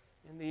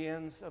 and the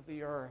ends of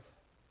the earth.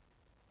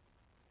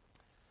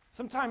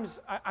 Sometimes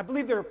I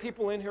believe there are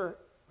people in here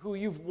who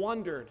you've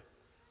wondered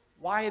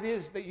why it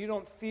is that you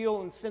don't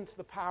feel and sense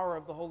the power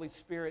of the Holy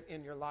Spirit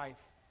in your life.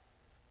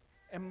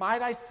 And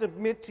might I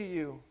submit to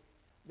you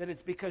that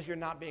it's because you're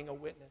not being a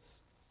witness.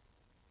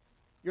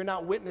 You're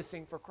not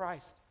witnessing for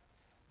Christ.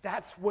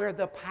 That's where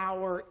the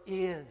power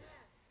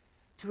is.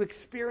 To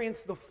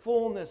experience the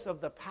fullness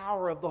of the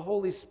power of the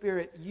Holy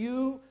Spirit,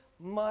 you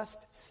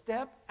must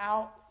step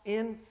out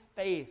in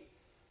faith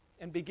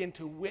and begin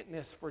to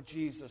witness for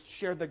Jesus.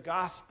 Share the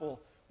gospel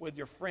with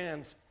your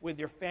friends, with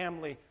your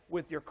family,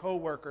 with your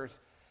coworkers.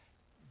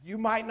 You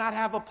might not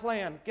have a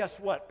plan. Guess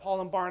what?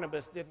 Paul and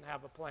Barnabas didn't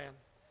have a plan.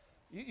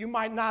 You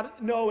might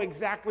not know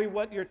exactly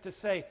what you're to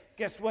say.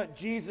 Guess what?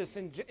 Jesus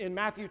in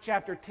Matthew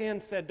chapter 10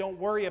 said, don't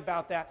worry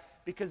about that,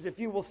 because if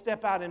you will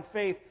step out in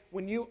faith,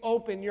 when you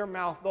open your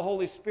mouth, the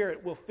Holy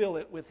Spirit will fill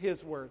it with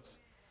His words.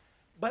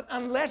 But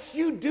unless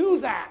you do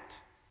that,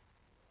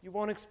 you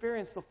won't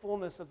experience the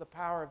fullness of the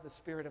power of the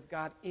Spirit of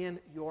God in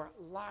your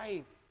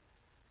life.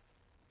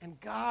 And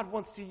God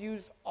wants to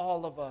use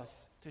all of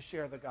us to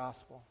share the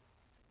gospel.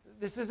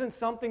 This isn't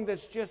something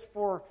that's just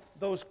for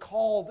those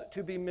called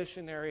to be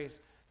missionaries.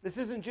 This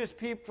isn't just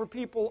for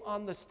people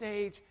on the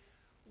stage.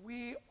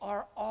 We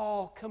are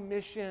all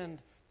commissioned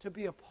to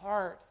be a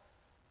part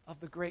of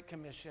the Great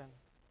Commission.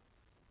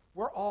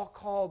 We're all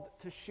called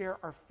to share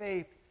our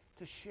faith,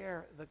 to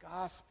share the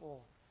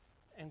gospel.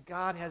 And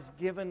God has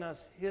given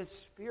us His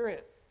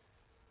Spirit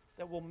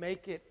that will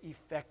make it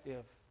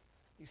effective.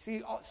 You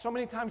see, so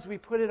many times we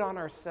put it on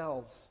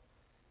ourselves.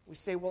 We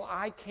say, well,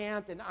 I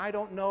can't, and I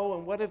don't know,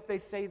 and what if they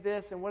say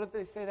this, and what if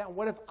they say that, and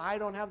what if I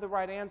don't have the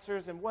right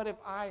answers, and what if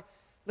I...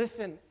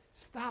 Listen,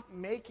 stop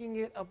making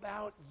it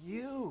about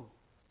you.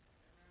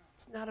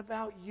 It's not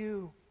about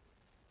you.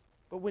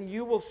 But when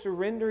you will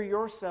surrender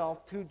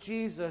yourself to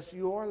Jesus,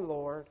 your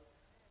Lord,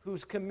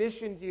 who's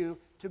commissioned you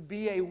to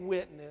be a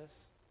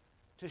witness,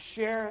 to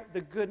share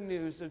the good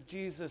news of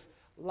Jesus'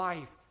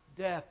 life,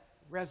 death,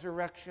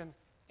 resurrection,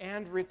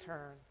 and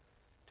return,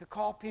 to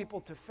call people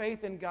to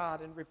faith in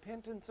God and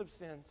repentance of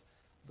sins,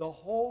 the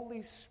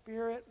Holy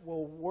Spirit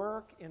will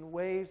work in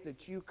ways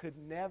that you could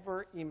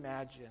never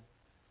imagine.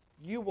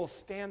 You will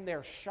stand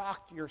there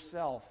shocked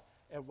yourself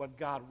at what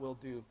God will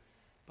do.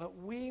 But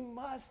we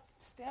must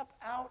step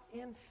out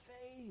in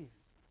faith,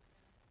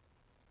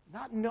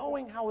 not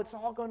knowing how it's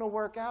all going to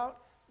work out,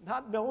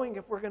 not knowing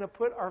if we're going to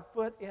put our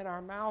foot in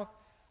our mouth,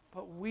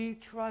 but we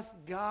trust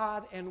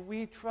God and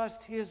we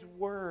trust His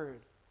Word.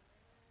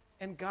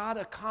 And God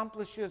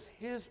accomplishes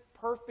His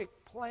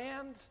perfect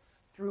plans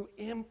through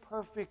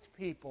imperfect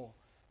people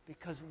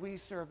because we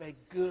serve a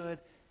good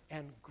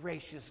and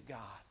gracious God.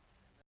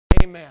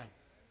 Amen.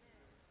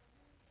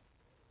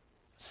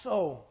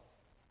 So,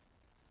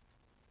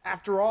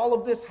 after all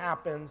of this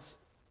happens,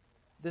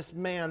 this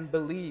man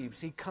believes.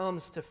 He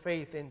comes to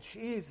faith in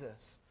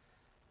Jesus.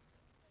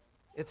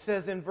 It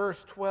says in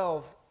verse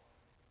 12,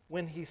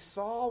 when he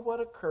saw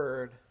what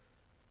occurred,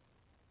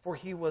 for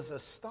he was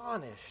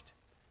astonished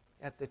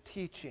at the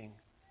teaching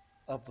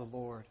of the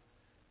Lord.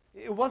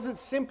 It wasn't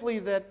simply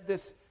that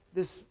this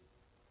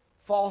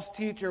false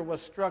teacher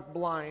was struck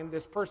blind.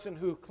 This person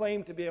who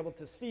claimed to be able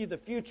to see the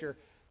future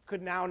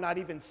could now not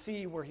even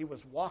see where he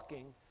was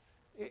walking.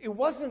 It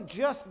wasn't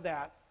just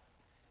that.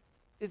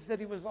 It's that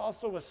he was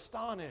also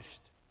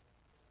astonished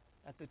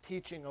at the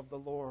teaching of the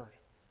Lord,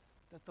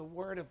 that the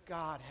Word of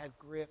God had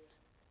gripped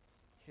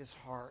his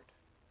heart.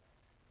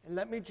 And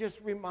let me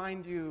just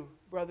remind you,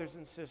 brothers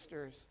and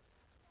sisters,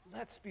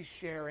 let's be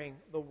sharing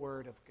the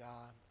Word of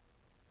God.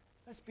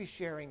 Let's be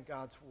sharing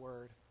God's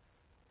Word.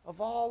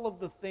 Of all of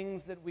the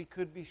things that we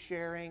could be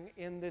sharing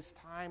in this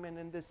time and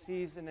in this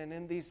season and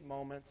in these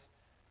moments,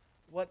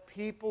 what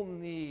people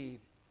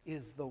need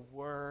is the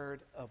Word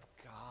of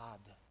God.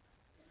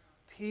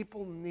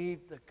 People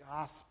need the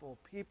gospel.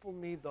 People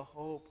need the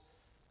hope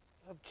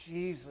of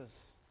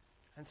Jesus.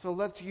 And so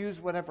let's use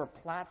whatever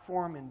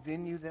platform and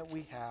venue that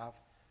we have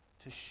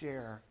to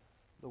share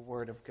the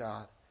Word of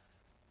God.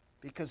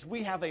 Because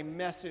we have a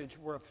message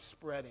worth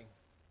spreading.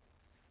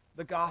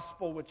 The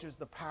gospel, which is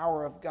the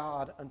power of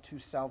God unto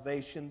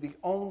salvation, the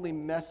only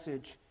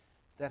message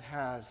that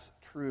has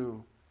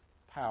true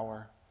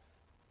power.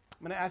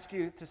 I'm going to ask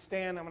you to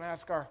stand. I'm going to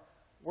ask our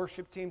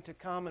worship team to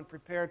come and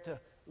prepare to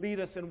lead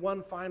us in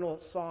one final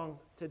song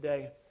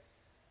today.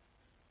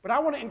 But I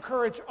want to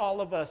encourage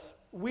all of us,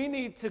 we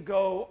need to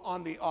go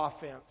on the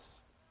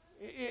offense.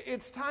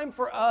 It's time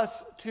for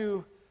us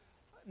to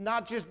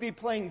not just be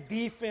playing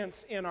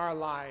defense in our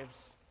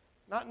lives,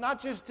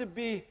 not just to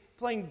be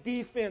playing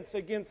defense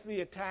against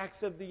the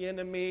attacks of the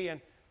enemy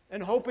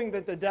and hoping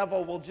that the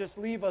devil will just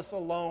leave us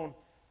alone.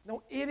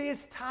 No, it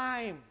is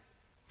time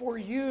for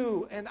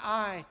you and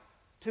I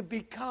to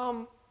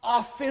become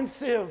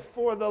offensive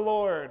for the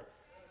Lord,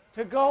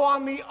 to go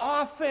on the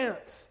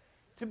offense,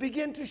 to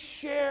begin to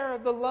share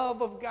the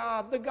love of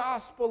God, the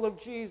gospel of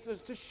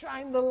Jesus, to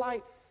shine the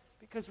light,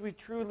 because we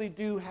truly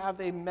do have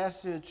a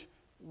message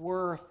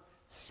worth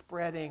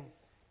spreading.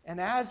 And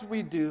as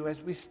we do,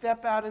 as we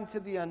step out into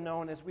the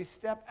unknown, as we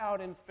step out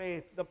in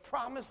faith, the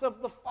promise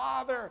of the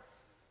Father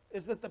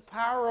is that the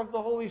power of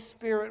the Holy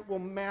Spirit will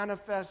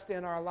manifest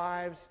in our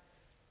lives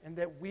and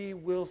that we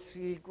will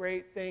see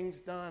great things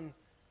done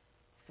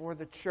for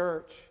the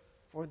church,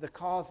 for the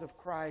cause of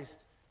Christ,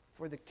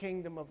 for the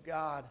kingdom of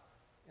God,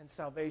 and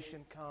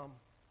salvation come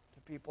to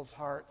people's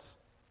hearts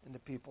and to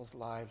people's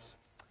lives.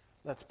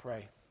 Let's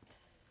pray.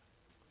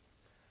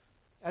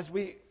 As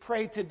we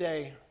pray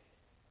today,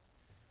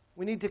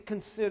 we need to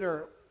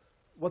consider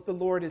what the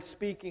Lord is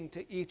speaking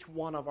to each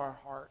one of our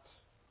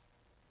hearts.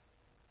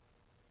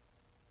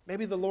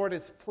 Maybe the Lord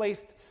has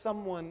placed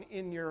someone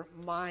in your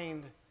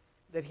mind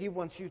that He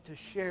wants you to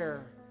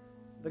share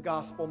the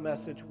gospel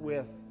message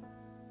with.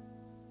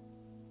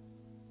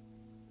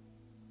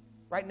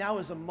 Right now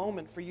is a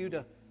moment for you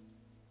to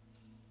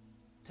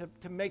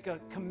make a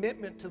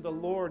commitment to the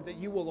Lord that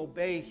you will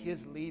obey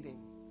His leading,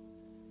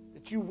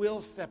 that you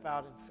will step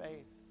out in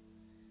faith.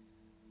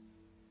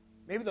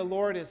 Maybe the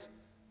Lord has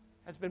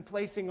been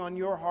placing on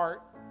your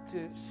heart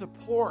to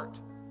support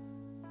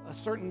a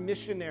certain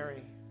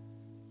missionary,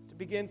 to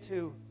begin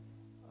to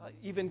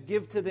even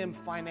give to them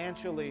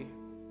financially,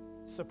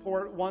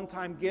 support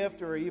one-time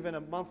gift or even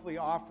a monthly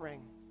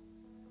offering.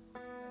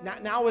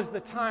 Now is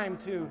the time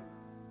to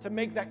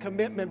make that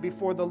commitment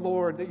before the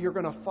Lord that you're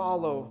going to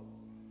follow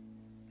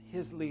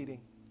His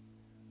leading.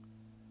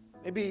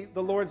 Maybe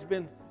the Lord's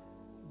been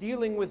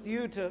dealing with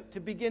you to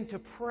begin to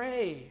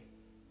pray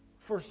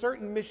for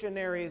certain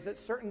missionaries at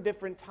certain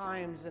different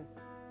times, and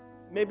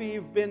maybe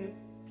you've been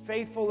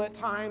faithful at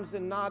times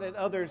and not at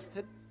others.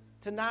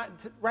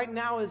 Right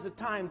now is the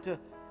time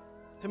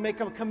to make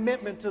a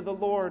commitment to the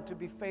Lord to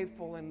be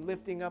faithful in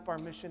lifting up our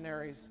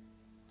missionaries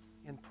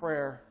in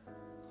prayer.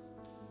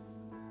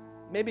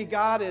 Maybe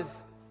God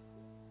is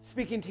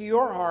speaking to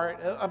your heart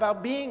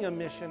about being a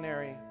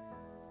missionary,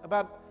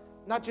 about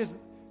not just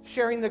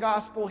sharing the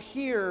gospel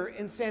here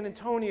in San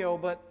Antonio,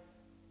 but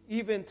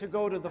even to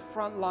go to the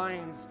front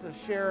lines to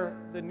share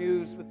the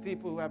news with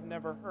people who have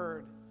never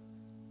heard.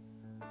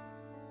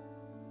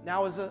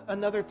 Now is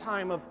another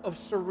time of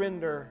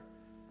surrender,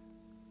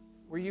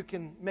 where you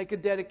can make a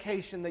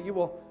dedication that you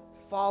will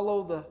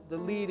follow the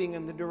leading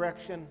and the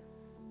direction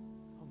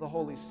of the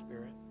Holy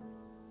Spirit.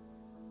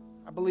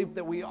 I believe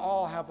that we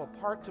all have a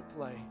part to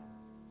play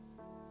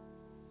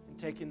in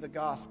taking the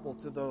gospel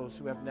to those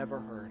who have never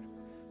heard.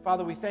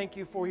 Father, we thank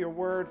you for your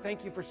word.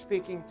 Thank you for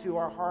speaking to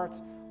our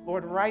hearts.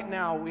 Lord, right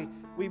now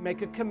we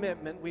make a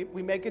commitment,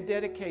 we make a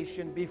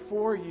dedication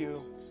before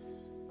you,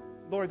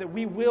 Lord, that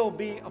we will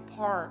be a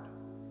part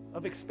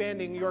of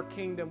expanding your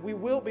kingdom. We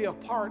will be a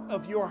part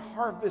of your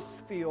harvest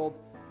field.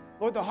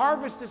 Lord, the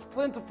harvest is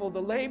plentiful,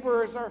 the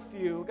laborers are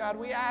few. God,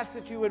 we ask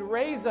that you would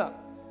raise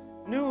up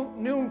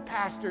new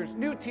pastors,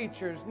 new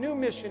teachers, new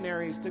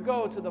missionaries to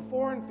go to the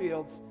foreign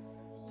fields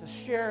to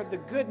share the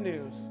good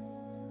news.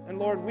 And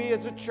Lord, we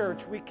as a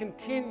church, we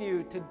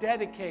continue to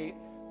dedicate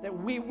that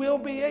we will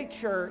be a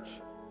church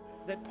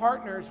that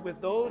partners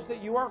with those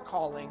that you are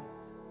calling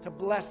to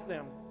bless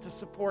them, to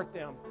support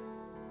them,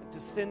 and to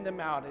send them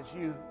out as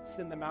you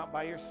send them out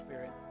by your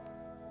Spirit.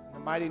 In the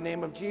mighty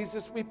name of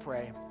Jesus we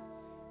pray.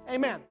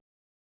 Amen.